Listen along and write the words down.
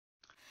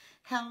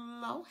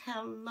Hello,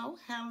 hello,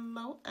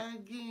 hello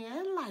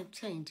again, life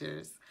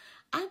changers.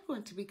 I'm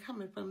going to be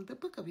coming from the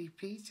book of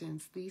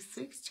Ephesians, the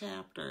 6th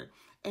chapter,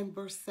 and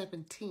verse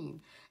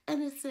 17.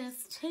 And it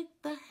says,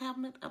 "Take the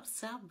helmet of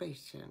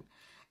salvation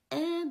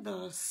and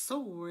the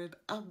sword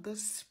of the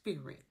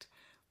Spirit,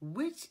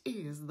 which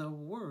is the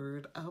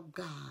word of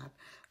God."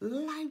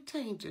 Life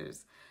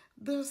changers,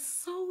 the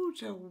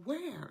soldier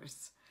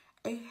wears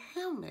a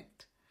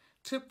helmet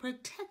to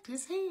protect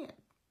his head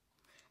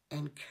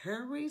and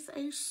carries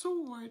a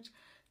sword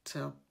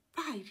to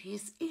fight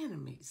his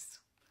enemies.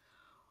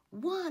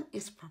 One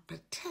is for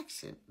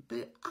protection,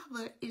 the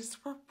other is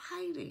for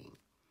fighting.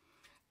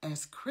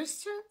 As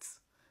Christians,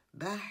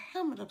 the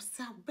helmet of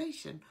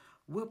salvation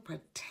will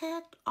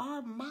protect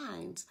our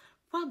minds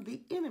from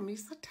the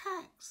enemy's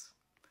attacks.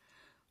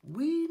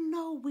 We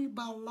know we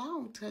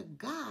belong to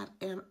God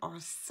and are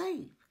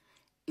safe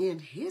in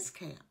His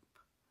camp.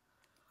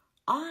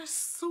 Our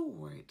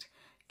sword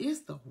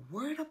is the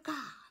Word of God.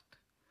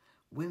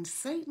 When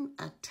Satan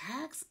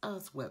attacks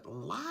us with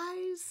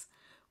lies,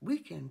 we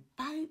can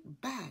fight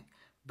back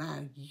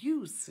by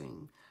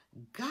using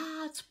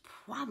God's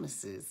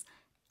promises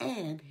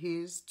and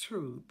His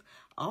truth.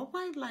 All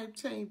right, life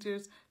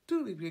changers,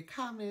 do leave your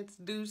comments,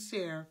 do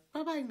share.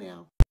 Bye-bye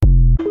now.